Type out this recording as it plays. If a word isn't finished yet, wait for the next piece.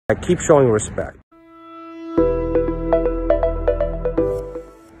Keep showing respect.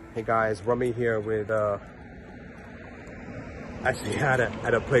 Hey guys, Rummy here with actually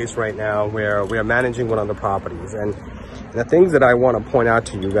at a place right now where we are managing one of the properties, and the things that I want to point out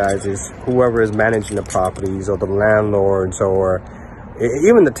to you guys is whoever is managing the properties, or the landlords, or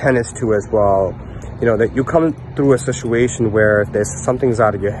even the tenants too as well, you know, that you come through a situation where something's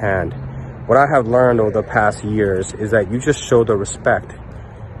out of your hand. What I have learned over the past years is that you just show the respect,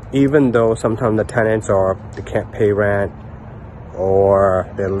 even though sometimes the tenants they can't pay rent,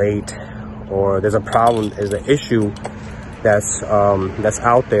 or they're late, or there's a problem, there's an issue that's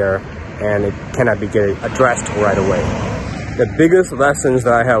out there and it cannot be addressed right away. The biggest lessons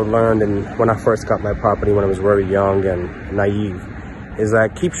that I have learned when I first got my property when I was very young and naive is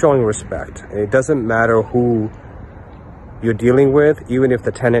that keep showing respect. It doesn't matter who you're dealing with, even if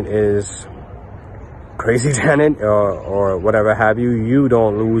the tenant is crazy tenant or whatever have you, you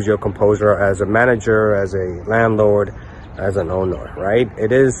don't lose your composure as a manager, as a landlord, as an owner, right?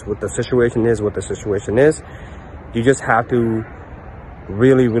 It is what the situation is, what the situation is. You just have to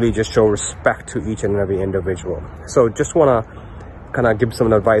really just show respect to each and every individual. So just want to kind of give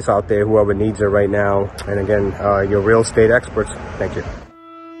some advice out there, whoever needs it right now. And again, your real estate experts. Thank you.